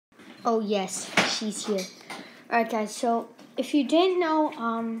Oh yes, she's here. Alright guys, so if you didn't know,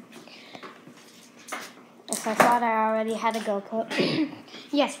 if I thought I already had a GoPro,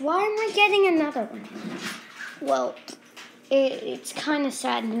 yes, why am I getting another one? Well, it's kind of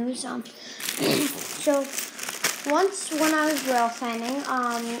sad news. So once when I was rail fanning,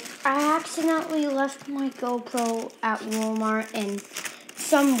 I accidentally left my GoPro at Walmart, and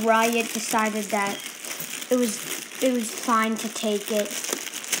some riot decided that it was fine to take it.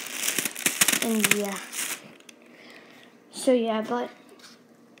 And yeah. So yeah, but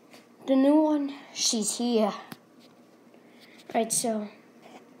the new one, she's here. Right, so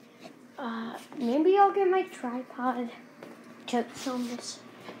maybe I'll get my tripod to film this.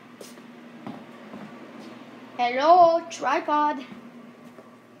 Hello, tripod.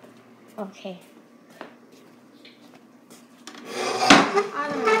 Okay. I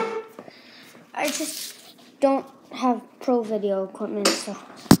don't know. I just don't have pro video equipment, so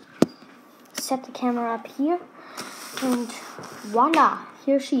set the camera up here, and voila,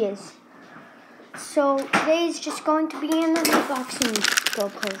 here she is. So today's just going to be an unboxing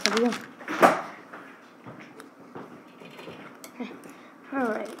GoPro video.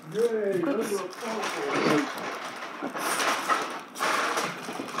 Alright.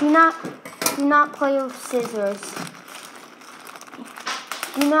 Do not play with scissors.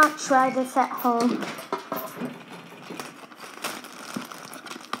 Do not try this at home.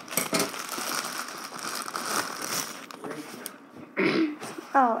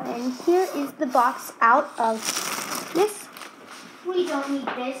 Oh, and here is the box out of this. We don't need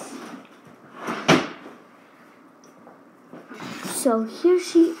this. So here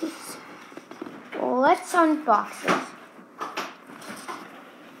she is. Let's unbox it.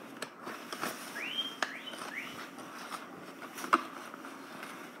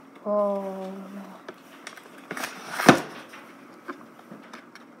 Oh no.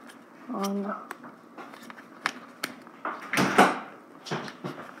 Oh no.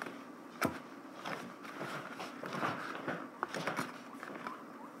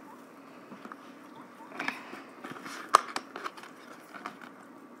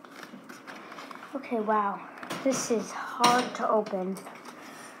 Okay, wow. This is hard to open.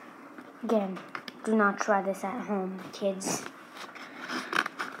 Again, do not try this at home, kids.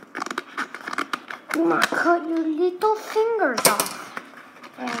 Do not cut your little fingers off.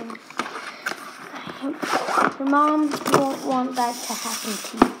 And your mom won't want that to happen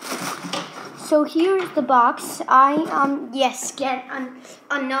to you. So here's the box. Yes, get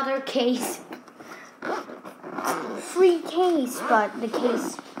another case. Free case, but the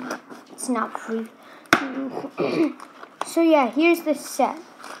case, it's not free. So yeah, here's the set.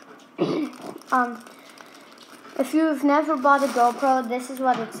 If you've never bought a GoPro, this is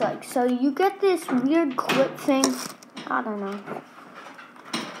what it's like. So you get this weird clip thing. I don't know.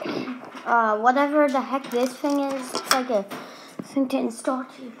 Whatever the heck this thing is, it's like a thing to install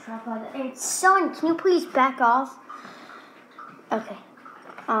to your tripod. And son, can you please back off? Okay.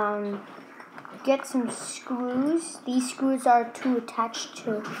 Get some screws. These screws are to attach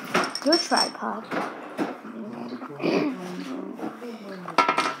to your tripod.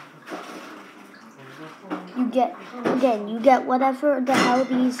 You get whatever the hell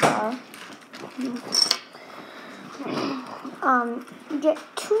these are. You get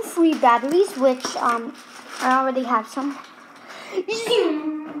 2 free batteries, which I already have some. Let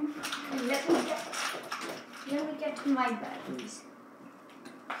me get to my batteries.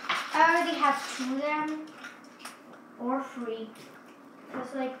 I already have 2 of them, or 3.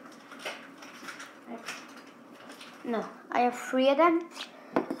 Just like no, I have 3 of them.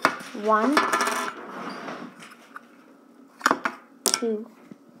 1, 2,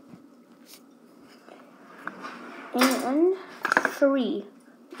 and 3.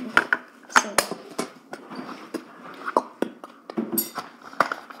 So,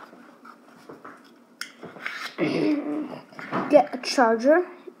 get a charger.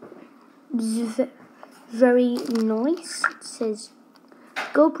 Very nice. It says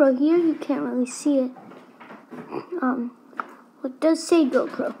GoPro here. You can't really see it. It does say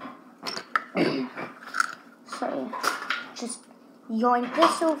GoPro. So just yoink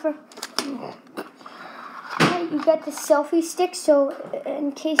this over. You get the selfie stick, so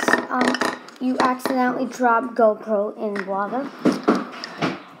in case you accidentally drop GoPro in water,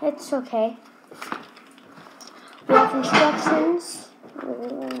 it's okay. We have instructions.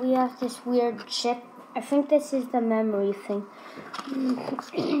 We have this weird chip. I think this is the memory thing.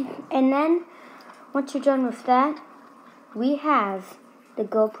 And then, once you're done with that, we have the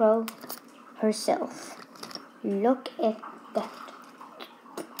GoPro herself. Look at that.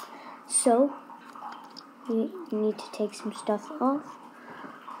 So, we need to take some stuff off.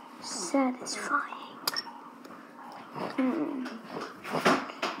 satisfying.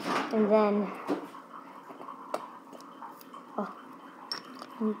 And then,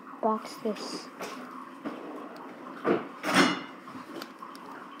 box this.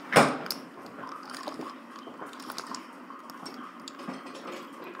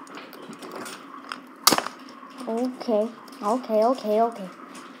 Okay.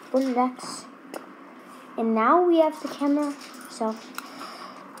 Relax. And now we have the camera. So,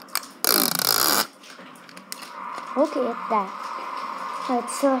 okay, at that. Alright,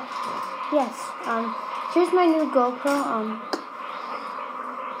 so, yes. Here's my new GoPro.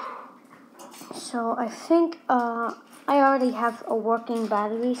 So I think I already have a working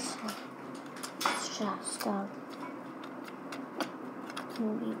battery. So let's just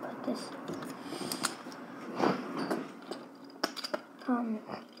maybe put this.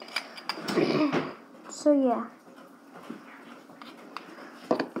 So yeah.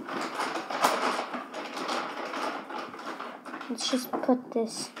 Let's just put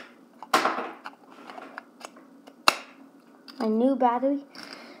this, my new battery,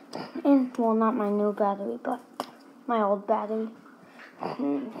 in, well, not my new battery, but my old battery.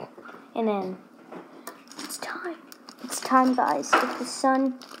 And then it's time. It's time, guys. If the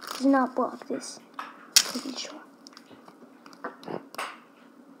sun does not block this, pretty sure.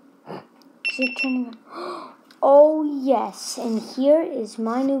 Is it turning on? Oh yes, and here is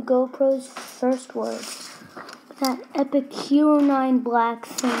my new GoPro's first word. That epic Hero 9 black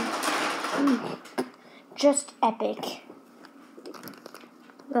thing. Just epic.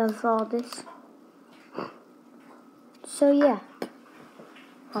 Of all this. So yeah.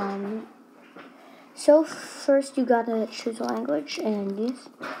 So first you gotta choose a language, and this.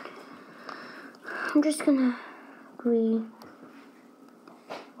 I'm just gonna agree.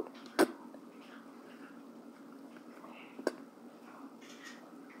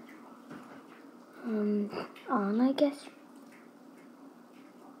 On, I guess.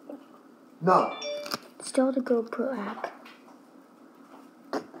 No. Still the GoPro app.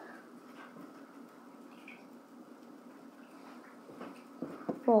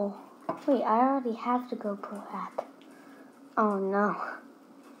 Oh, wait, I already have the GoPro app. Oh no.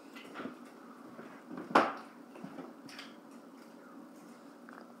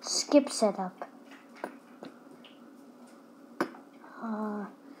 Skip setup.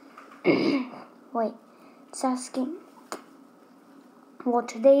 Wait, it's asking. Well,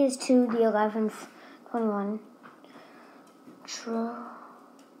 today is the 11th, 21. True.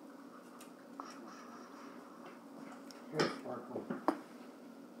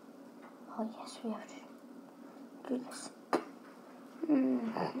 Oh yes, we have to do this.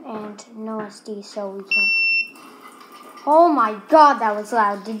 And no SD, so we can't. Oh my god, that was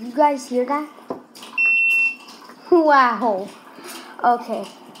loud. Did you guys hear that? Wow. Okay.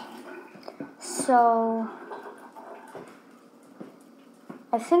 So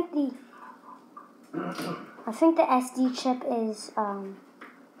I think the SD chip is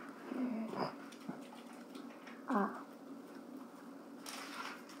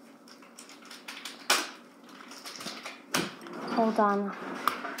hold on.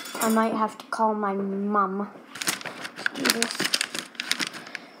 I might have to call my mom to do this.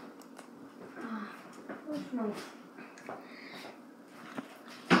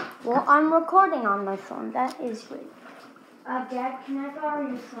 Well, I'm recording on my phone. That is great. Dad, can I borrow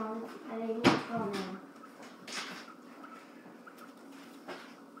your phone? I need your phone now.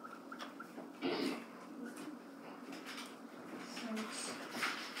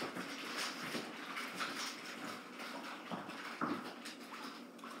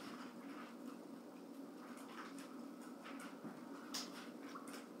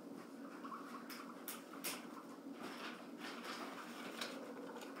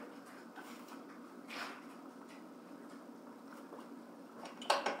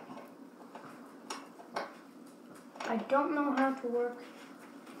 I don't know how to work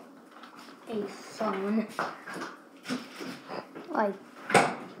a phone, like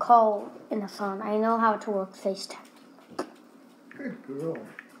call in a phone. I know how to work FaceTime. Good girl.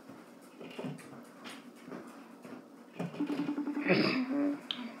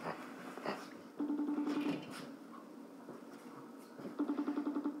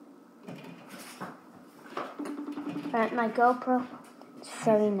 Alright, my GoPro, it's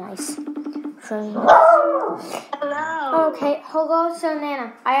very nice. Very nice. Hello. Okay, hello, so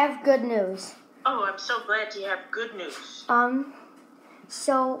Nana, I have good news. Oh, I'm so glad you have good news.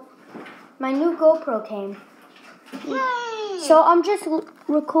 So my new GoPro came. Yay! So I'm just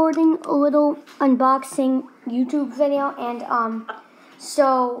recording a little unboxing YouTube video, and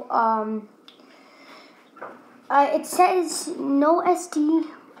it says no SD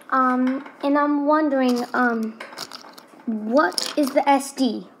And I'm wondering, what is the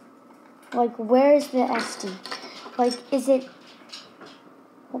SD? Like, where is the SD? Like, is it...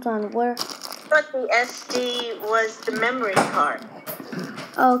 Hold on, where... But the SD was the memory card.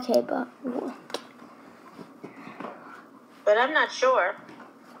 Okay, but... But I'm not sure.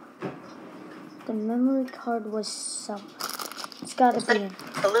 The memory card was It's gotta It's be... like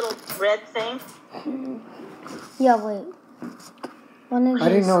a little red thing. Yeah, wait. I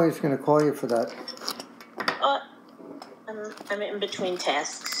didn't know he was going to call you for that. I'm in between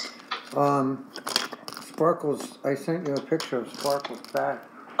tasks. Sparkles, I sent you a picture of Sparkles' back.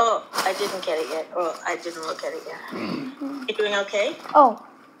 Oh, I didn't get it yet. Oh, I didn't look at it yet. You doing okay? Oh.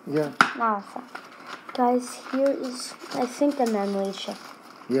 Yeah. Now guys, here is, I think, the memory chip.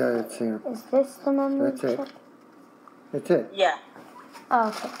 Yeah, it's here. Is this the memory chip? That's it. That's it. Yeah. Oh,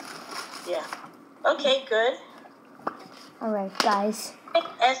 okay. Yeah. Okay, good. Alright, guys. I think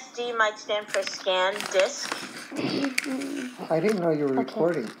SD might stand for scan disk. I didn't know you were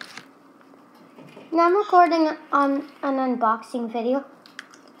recording. No, I'm recording an unboxing video.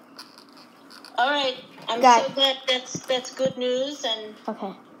 All right. I'm Got so glad that's good news and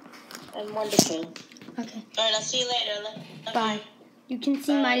wonderful. Okay. All right, I'll see you later. Okay. Bye. You can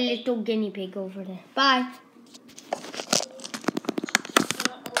see my little guinea pig over there. Bye.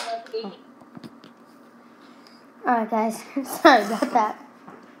 Oh. Alright, guys. Sorry about that.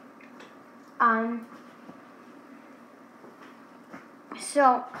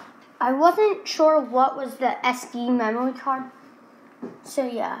 So, I wasn't sure what was the SD memory card. So,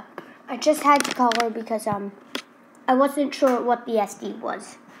 yeah. I just had to call her because, I wasn't sure what the SD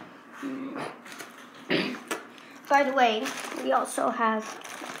was. By the way, we also have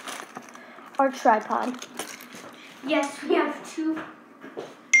our tripod. Yes, we have two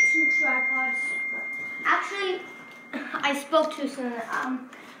tripods. Actually, I spoke too soon.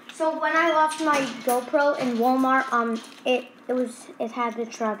 So when I lost my GoPro in Walmart, it had the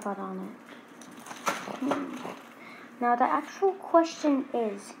tripod on it. Now the actual question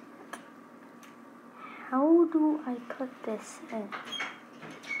is, how do I put this in?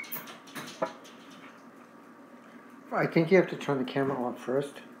 I think you have to turn the camera on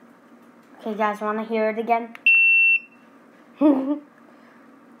first. Okay, guys, want to hear it again?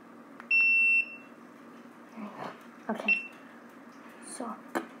 Okay. So.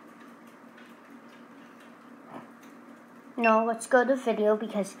 No, let's go to video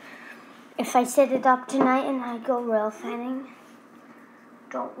because if I set it up tonight and I go rail fanning,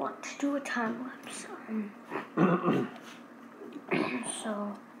 don't want to do a time lapse.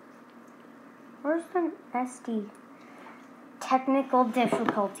 So, where's the SD? Technical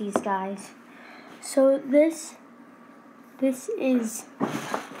difficulties, guys. So this is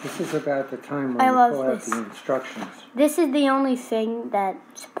about the time when I you love pull out this. the instructions. This is the only thing that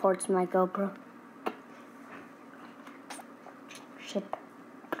supports my GoPro. Ship.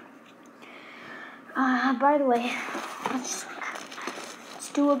 By the way, let's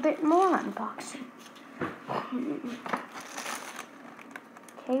do a bit more unboxing.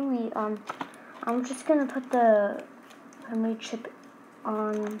 Okay, I'm just gonna put the memory chip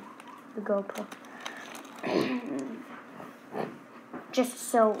on the GoPro. Just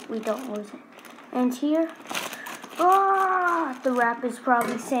so we don't lose it. And here, the wrap is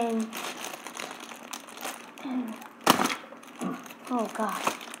probably saying, oh God.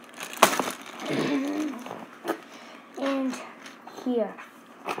 And here.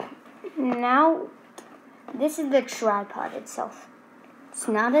 Now, this is the tripod itself. It's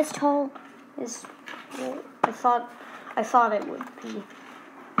not as tall as I thought it would be.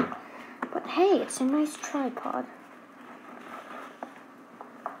 But hey, it's a nice tripod.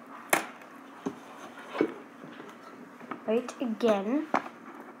 Right again.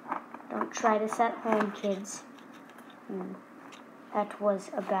 Don't try this at home, kids. That was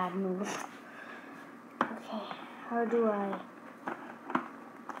a bad move. Okay, how do I...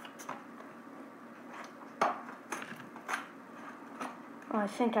 Oh, I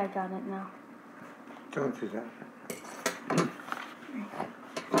think I got it now. Don't do that.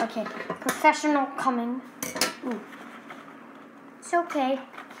 Okay, professional coming. Ooh. It's okay.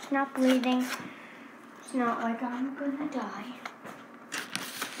 It's not bleeding. It's not like I'm gonna die.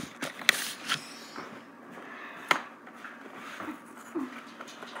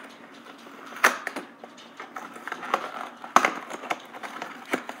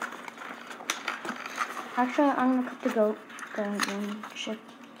 Actually, I'm gonna put the chip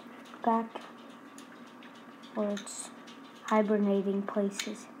back where it's hibernating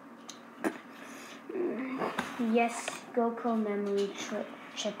places. Yes, GoPro memory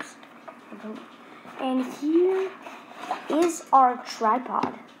chips. And here is our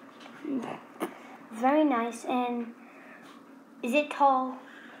tripod. Very nice. And is it tall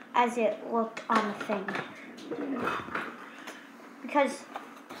as it looked on the thing? Because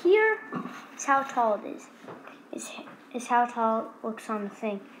here is how tall it is. Is how tall it looks on the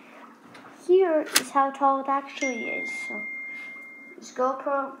thing. Here is how tall it actually is. So, is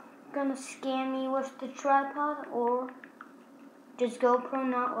GoPro gonna scam me with the tripod, or does GoPro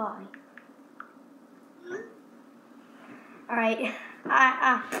not lie? Alright,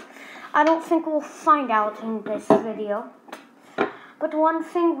 I don't think we'll find out in this video. But one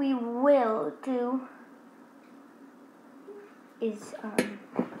thing we will do is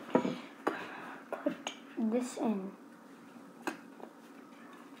put this in.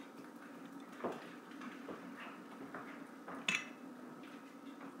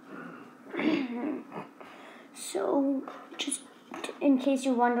 So, just in case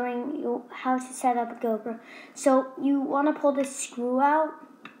you're wondering how to set up a GoPro. So, you want to pull this screw out,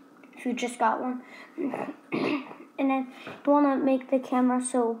 if you just got one. And then you want to make the camera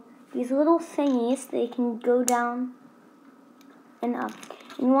so these little thingies, they can go down and up.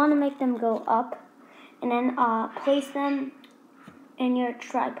 And you want to make them go up. And then place them in your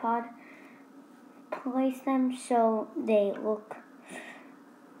tripod. Place them so they look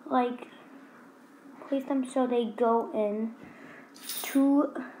like... Place them so they go in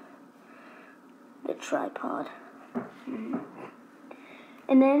to the tripod.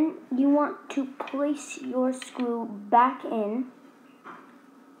 And then you want to place your screw back in.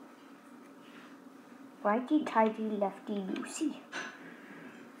 Righty-tighty, lefty-loosey.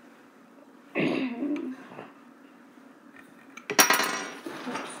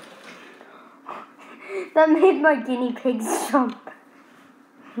 That made my guinea pigs jump.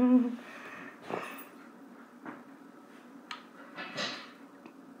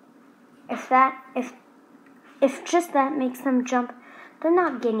 If just that makes them jump, they're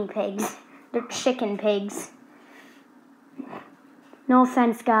not guinea pigs. They're chicken pigs. No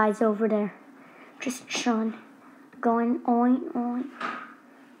offense, guys, over there. Just chilling. Going on.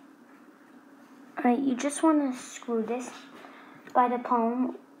 Alright, you just want to screw this by the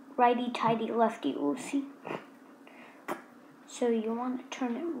palm. Righty-tighty, lefty-loosey. So you want to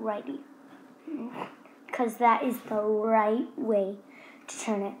turn it righty. Because that is the right way to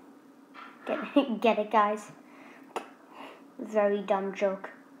turn it. Get it, guys? Very dumb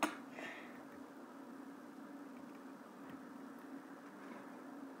joke.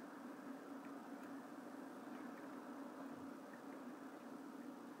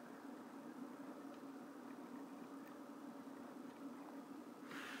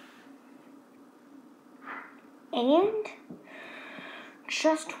 And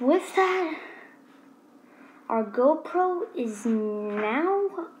just with that, our GoPro is now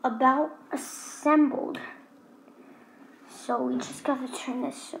about assembled. So we just gotta turn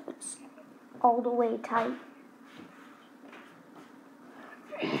this so it's all the way tight.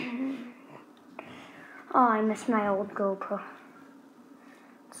 Oh, I miss my old GoPro.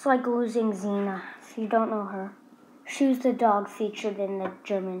 It's like losing Xena, if you don't know her. She was the dog featured in the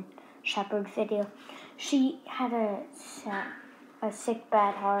German Shepherd video. She had a sick,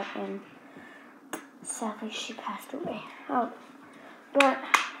 bad heart, and sadly she passed away. Oh, but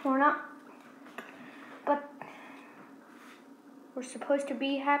we're supposed to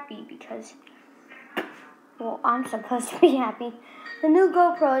be happy because, well, I'm supposed to be happy. The new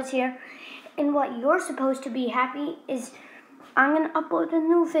GoPro is here, and what you're supposed to be happy is I'm going to upload a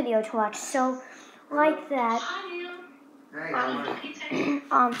new video to watch. So, like that,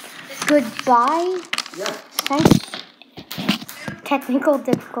 goodbye. Yeah. Thanks. Technical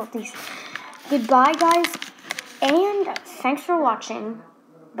difficulties. Goodbye, guys, and thanks for watching.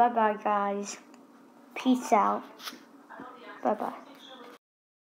 Bye-bye, guys. Peace out. Bye-bye.